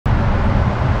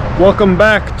Welcome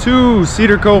back to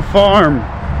Cedar Cove Farm.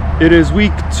 It is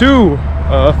week 2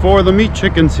 for the meat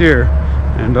chickens here,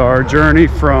 and our journey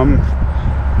from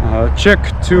chick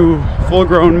to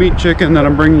full-grown meat chicken that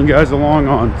I'm bringing you guys along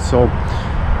on. So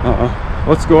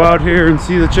let's go out here and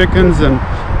see the chickens, and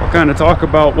we'll kind of talk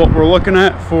about what we're looking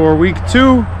at for week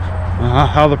 2,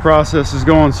 how the process is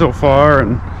going so far,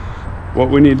 and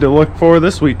what we need to look for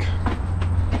this week.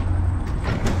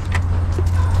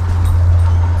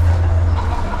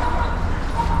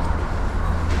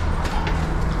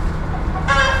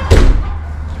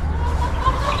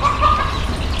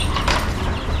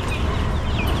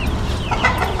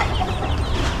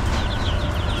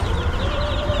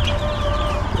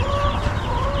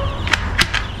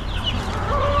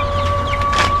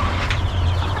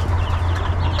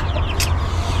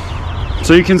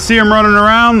 So you can see them running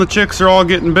around. The chicks are all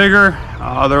getting bigger.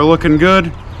 They're looking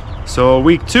good. So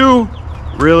week 2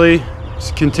 really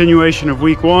is a continuation of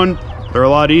week 1. They're a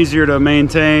lot easier to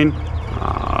maintain.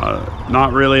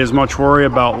 Not really as much worry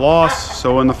about loss.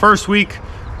 So in the first week,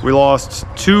 we lost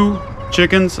 2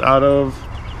 chickens out of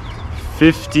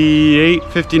 58,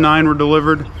 59 were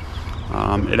delivered.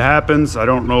 It happens. I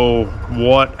don't know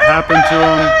what happened to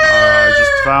them. I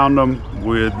just found them.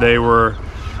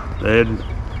 They had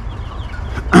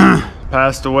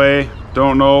passed away.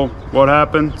 Don't know what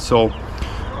happened. So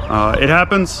it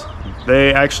happens.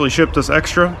 They actually shipped us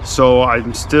extra, so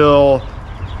I still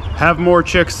have more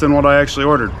chicks than what I actually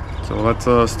ordered. So that's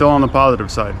still on the positive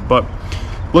side. But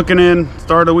looking in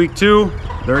start of week 2,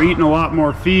 they're eating a lot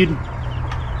more feed.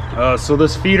 So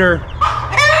this feeder,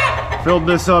 filled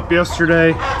this up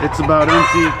yesterday. It's about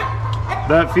empty.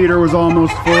 That feeder was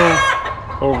almost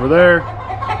full over there.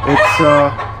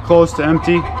 It's close to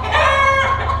empty.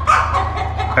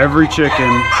 Every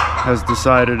chicken has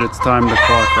decided it's time to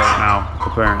cluck right now,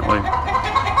 apparently.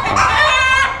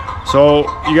 So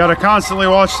you got to constantly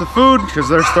watch the food because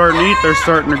they're starting to eat, they're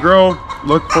starting to grow.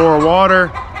 Look for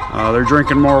water. They're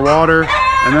drinking more water.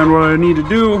 And then what I need to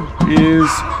do is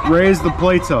raise the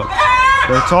plates up.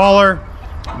 They're taller.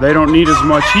 They don't need as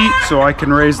much heat, so I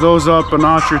can raise those up a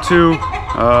notch or 2.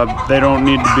 They don't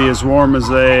need to be as warm as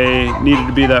they needed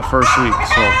to be that first week.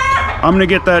 So I'm going to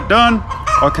get that done.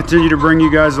 I'll continue to bring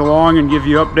you guys along and give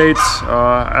you updates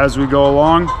as we go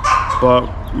along. But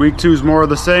week 2 is more of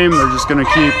the same. They're just going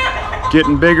to keep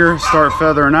getting bigger, start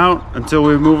feathering out until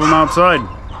we move them outside.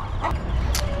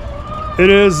 It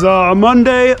is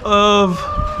Monday of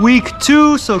week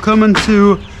 2, so coming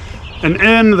to an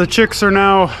end. The chicks are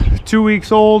now 2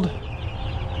 weeks old.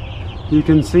 You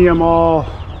can see them all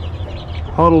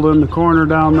huddled in the corner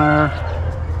down there.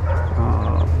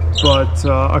 But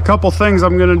a couple things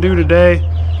I'm going to do today.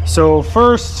 So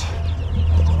first,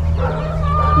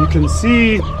 you can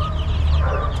see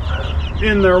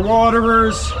in their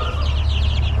waterers,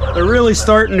 they're really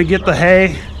starting to get the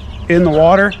hay in the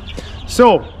water.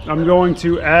 So I'm going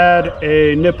to add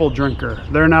a nipple drinker.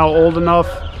 They're now old enough,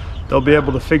 they'll be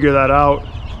able to figure that out.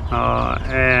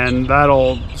 And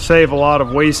that'll save a lot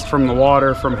of waste from the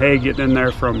water, from hay getting in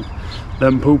there, from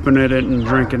them pooping in it and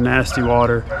drinking nasty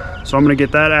water. So I'm gonna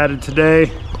get that added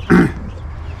today.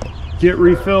 Get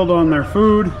refilled on their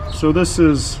food. So this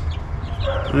is,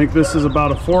 I think this is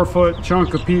about a 4-foot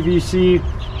chunk of PVC.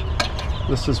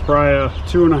 This is probably a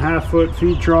 2.5-foot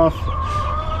feed trough.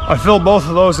 I fill both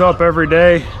of those up every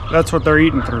day. That's what they're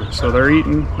eating through. So they're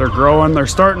eating, they're growing, they're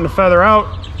starting to feather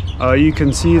out. You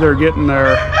can see they're getting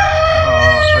their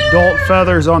adult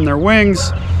feathers on their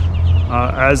wings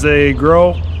as they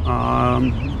grow.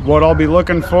 What I'll be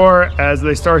looking for as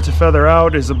they start to feather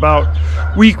out is about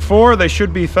week 4, they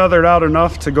should be feathered out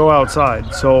enough to go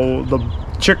outside. So the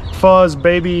chick fuzz,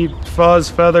 baby fuzz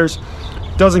feathers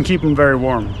doesn't keep them very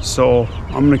warm. So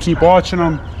I'm going to keep watching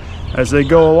them as they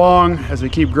go along, as they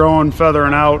keep growing,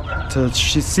 feathering out, to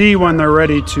see when they're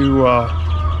ready to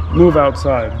move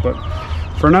outside. But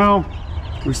for now,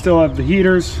 we still have the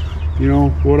heaters. You know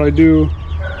what I do,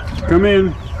 come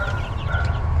in,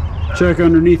 check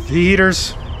underneath the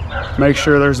heaters, make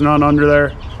sure there's none under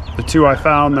there. The 2 I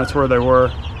found, that's where they were.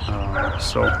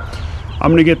 So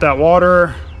I'm gonna get that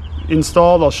water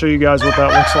installed. I'll show you guys what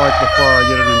that looks like before I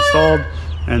get it installed,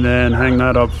 and then hang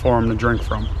that up for them to drink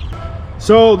from.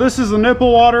 So this is the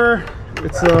nipple water.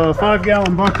 It's a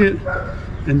 5-gallon bucket,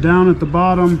 and down at the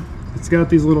bottom it's got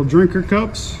these little drinker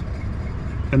cups,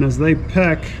 and as they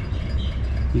peck,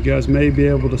 you guys may be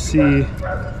able to see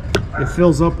it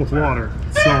fills up with water.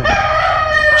 So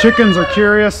chickens are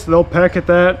curious, they'll peck at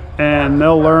that and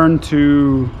they'll learn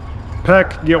to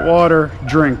peck, get water,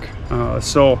 drink.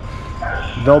 So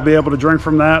they'll be able to drink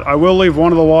from that. I will leave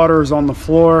one of the waters on the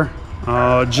floor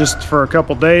just for a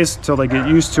couple days till they get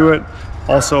used to it.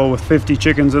 Also with 50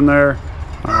 chickens in there,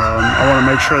 I want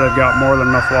to make sure they've got more than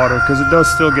enough water because it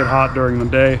does still get hot during the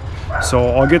day. So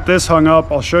I'll get this hung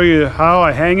up. I'll show you how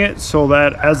I hang it so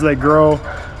that as they grow,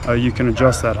 you can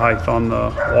adjust that height on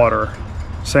the water.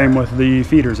 Same with the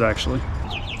feeders actually.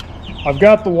 I've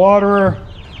got the water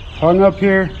hung up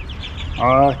here,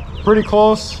 pretty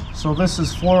close. So this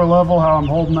is floor level, how I'm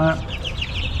holding that.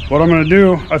 What I'm gonna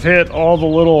do, I've hit all the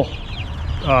little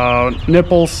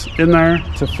nipples in there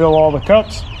to fill all the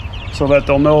cups so that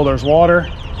they'll know there's water.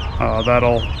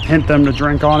 That'll hint them to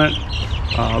drink on it.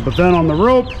 But then on the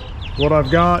rope, what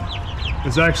I've got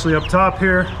is actually up top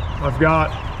here, I've got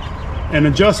an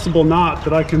adjustable knot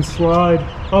that I can slide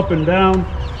up and down.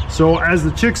 So as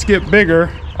the chicks get bigger,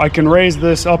 I can raise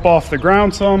this up off the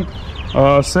ground some.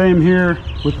 Same here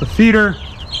with the feeder,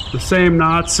 the same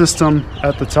knot system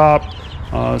at the top.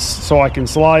 So I can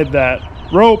slide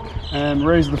that rope and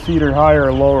raise the feeder higher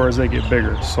or lower as they get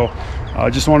bigger. So I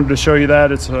just wanted to show you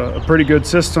that. It's a pretty good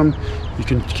system. You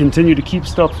can continue to keep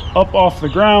stuff up off the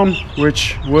ground,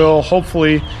 which will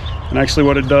hopefully, and actually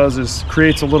what it does is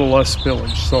creates a little less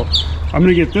spillage. So I'm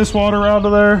gonna get this water out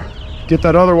of there, get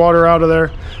that other water out of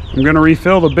there. I'm gonna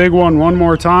refill the big one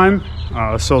more time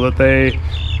so that they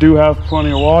do have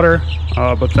plenty of water,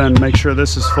 but then make sure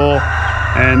this is full.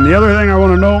 And the other thing I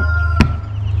wanna note,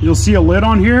 you'll see a lid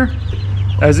on here.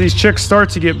 As these chicks start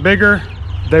to get bigger,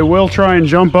 they will try and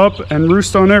jump up and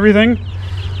roost on everything.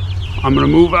 I'm gonna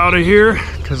move out of here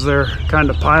because they're kind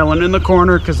of piling in the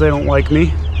corner because they don't like me,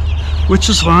 which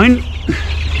is fine.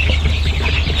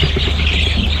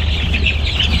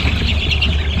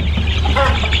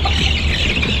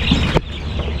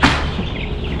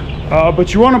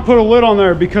 But you want to put a lid on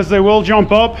there because they will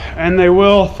jump up and they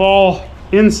will fall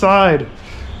inside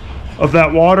of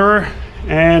that water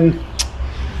and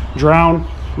drown.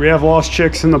 We have lost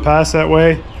chicks in the past that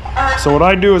way. So what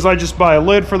I do is I just buy a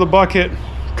lid for the bucket,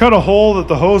 cut a hole that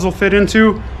the hose will fit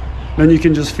into, then you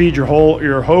can just feed your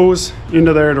hose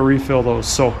into there to refill those.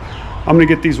 So I'm gonna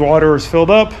get these waters filled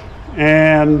up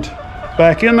and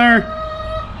back in there.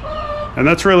 And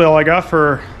that's really all I got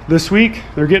for this week.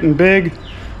 They're getting big.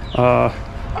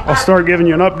 I'll start giving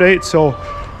you an update. So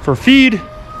for feed,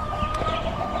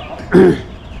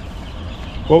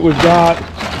 what we've got,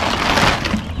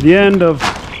 the end of,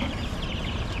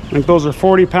 I think those are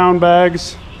 40-pound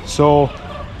bags. So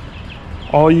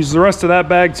I'll use the rest of that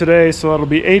bag today. So that'll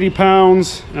be 80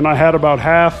 pounds. And I had about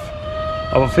half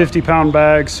of a 50-pound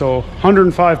bag. So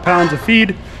 105 pounds of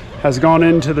feed has gone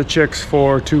into the chicks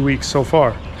for 2 weeks so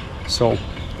far. So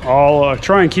I'll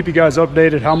try and keep you guys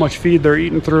updated how much feed they're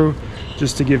eating through,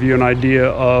 just to give you an idea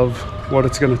of what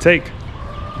it's going to take.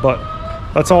 But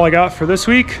that's all I got for this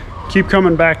week. Keep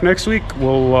coming back next week.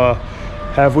 We'll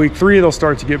have week 3. They'll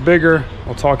start to get bigger.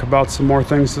 I'll talk about some more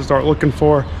things to start looking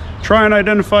for. Try and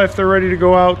identify if they're ready to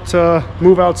go out,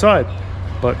 move outside.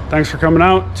 But thanks for coming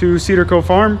out to Cedar Cove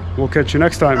Farm. We'll catch you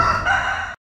next time.